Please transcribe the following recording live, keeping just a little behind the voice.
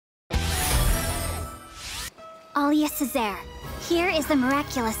Alia Césaire. Here is the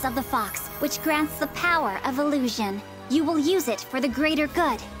miraculous of the fox, which grants the power of illusion. You will use it for the greater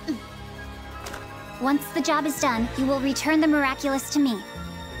good. Once the job is done, you will return the miraculous to me.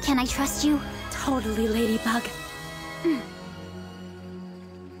 Can I trust you? Totally, Ladybug.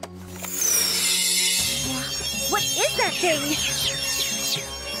 What is that thing?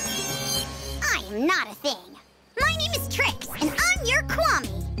 I am not a thing. My name is Trix, and I'm your Kwame.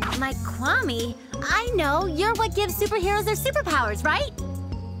 My Kwame? I know, you're what gives superheroes their superpowers, right?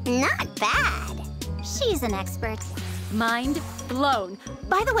 Not bad. She's an expert. Mind blown.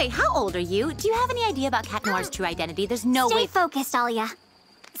 By the way, how old are you? Do you have any idea about Cat Noir's true identity? There's no way... Stay focused, Alia.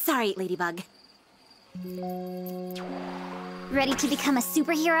 Sorry, Ladybug. Ready to become a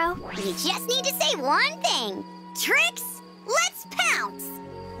superhero? You just need to say one thing. Trix, let's pounce!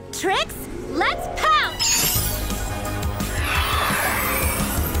 Trix, let's pounce!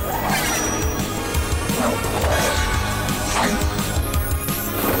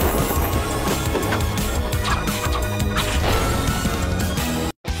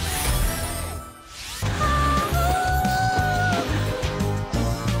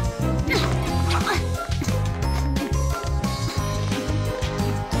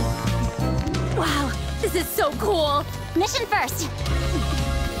 Wow, this is so cool! Mission first.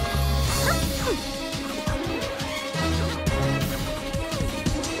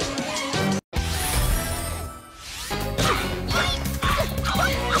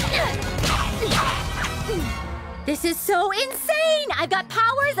 This is so insane! I've got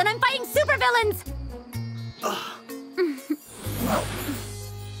powers and I'm fighting supervillains!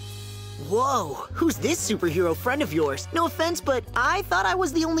 Whoa, who's this superhero friend of yours? No offense, but I thought I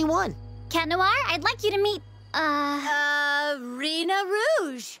was the only one. Cat Noir, I'd like you to meet, Rena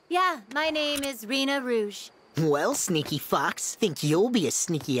Rouge. Yeah, my name is Rena Rouge. Well, sneaky fox, think you'll be as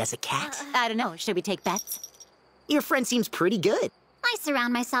sneaky as a cat? I don't know, should we take bets? Your friend seems pretty good. I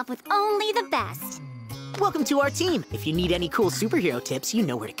surround myself with only the best. Welcome to our team. If you need any cool superhero tips, you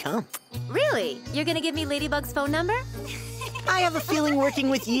know where to come. Really? You're gonna give me Ladybug's phone number? I have a feeling working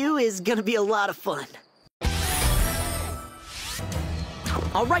with you is gonna be a lot of fun.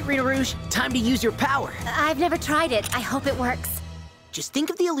 All right, Rena Rouge, time to use your power. I've never tried it. I hope it works. Just think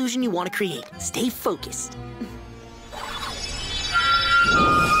of the illusion you want to create. Stay focused.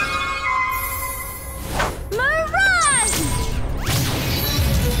 Mirage!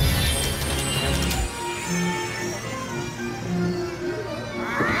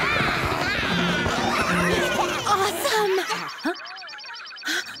 Awesome! Huh?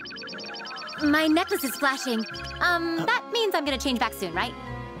 My necklace is flashing. That means I'm gonna change back soon, right?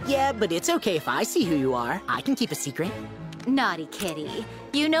 Yeah, but it's okay if I see who you are. I can keep a secret. Naughty kitty.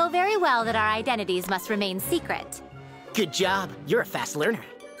 You know very well that our identities must remain secret. Good job. You're a fast learner.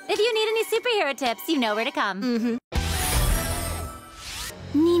 If you need any superhero tips, you know where to come.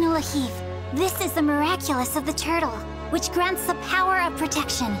 Nina Lahif, this is the miraculous of the turtle, which grants the power of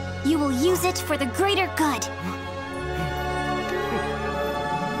protection. You will use it for the greater good.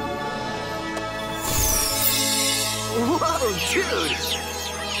 Whoa, dude!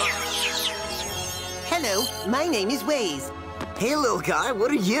 Hello, my name is Waze. Hey, little guy,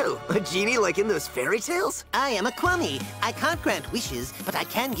 what are you? A genie like in those fairy tales? I am a Kwame. I can't grant wishes, but I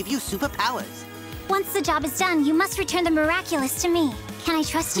can give you superpowers. Once the job is done, you must return the miraculous to me. Can I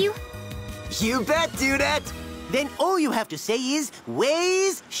trust you? You bet, dudette! Then all you have to say is,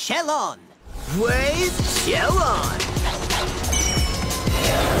 Waze Shellon. Waze Shellon!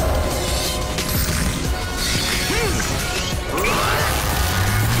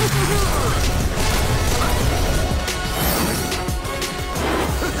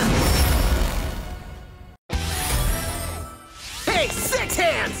 Hey, six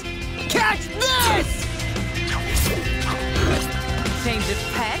hands! Catch this! Change of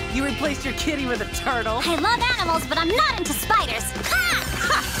pet? You replaced your kitty with a turtle? I love animals, but I'm not into spiders. Ha!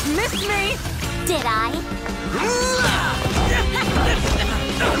 Ha! Missed me! Did I?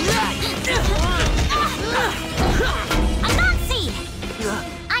 A Nazi!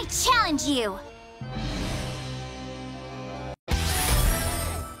 I challenge you!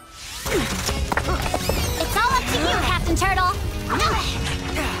 It's all up to you, Captain Turtle!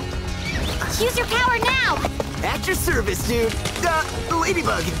 Use your power now! At your service, dude.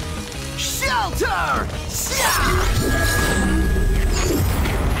 Ladybug. Shelter!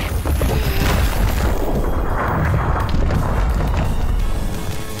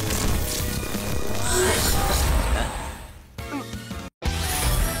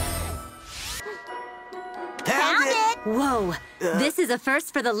 Found it! Whoa, this is a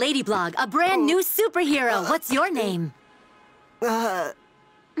first for the Lady Blog, a brand new superhero. What's your name? Cat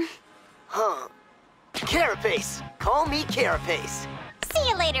Carapace. Call me Carapace. See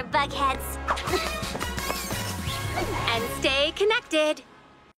you later, bugheads. And stay connected.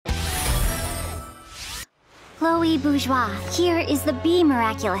 Chloe Bourgeois, here is the Bee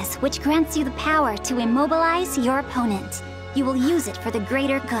Miraculous, which grants you the power to immobilize your opponent. You will use it for the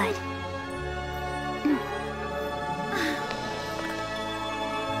greater good.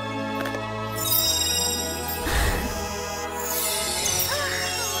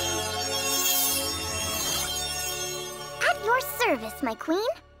 At your service, my queen.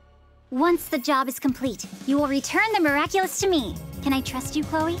 Once the job is complete, you will return the Miraculous to me. Can I trust you,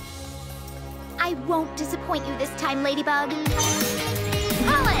 Chloe? I won't disappoint you this time, Ladybug. Pull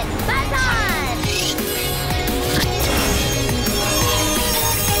it! Buzz on!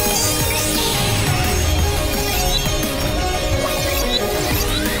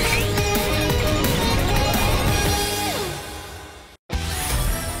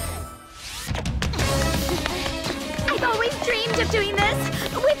 I've always dreamed of doing this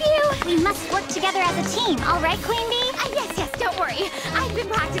with you. We must work together as a team, all right, Queen Bee? Yes, don't worry. I've been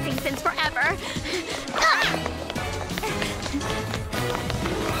practicing since forever.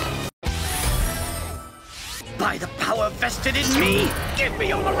 By the power vested in me, give me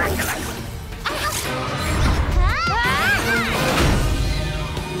your miraculous!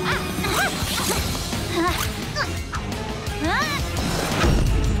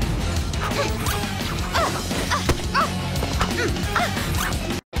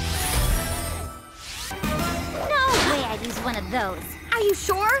 One of those. Are you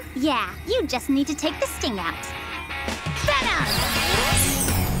sure? Yeah, you just need to take the sting out. Venom!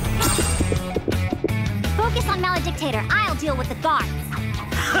 Focus on Maledictator. I'll deal with the guards.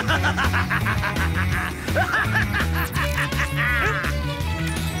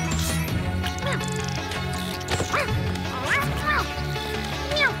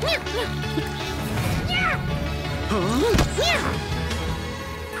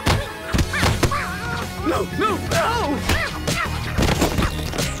 No, no, no!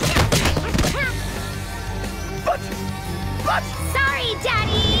 But... Sorry,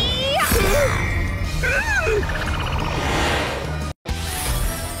 Daddy!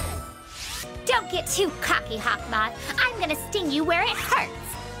 Don't get too cocky, Hawkmoth. I'm gonna sting you where it hurts.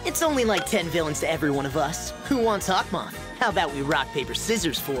 It's only like 10 villains to every one of us. Who wants Hawkmoth? How about we rock, paper,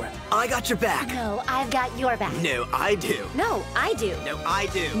 scissors for it? I got your back. No, I've got your back. No, I do. No, I do. No, I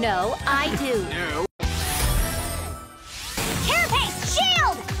do. No, I do. No. Carapace,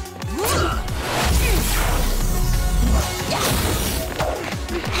 shield!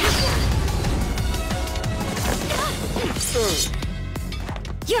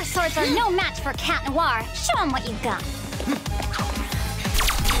 Your swords are no match for Cat Noir. Show him what you've got.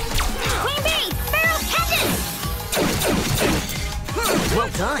 Queen Bee, Sparrow catches! Well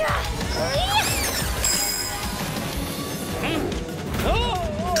done.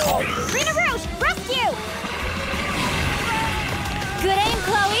 Rena Rouge, rescue! Good aim,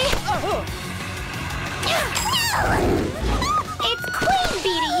 Chloe. It's Queen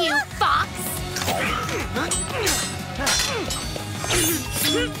Bee to you, Fox!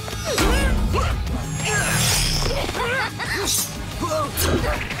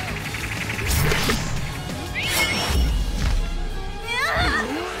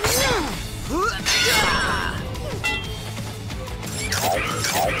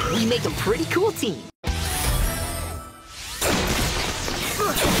 We make a pretty cool team.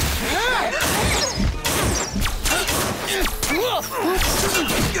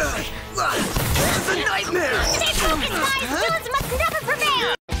 This is a nightmare! Stay focused, guys! Villains must never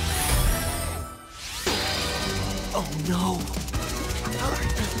prevail! Oh no.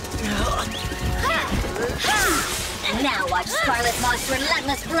 Now watch Scarlet Moth's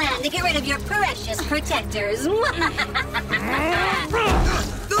relentless plan to get rid of your precious protectors.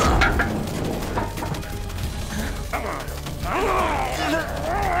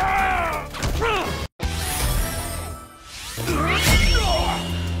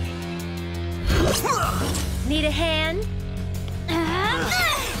 Need a hand?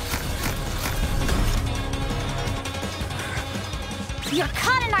 You're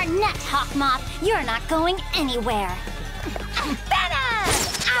caught in our net, Hawkmoth. You're not going anywhere. Venom!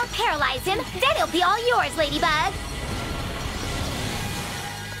 I'll paralyze him, then he'll be all yours, Ladybug.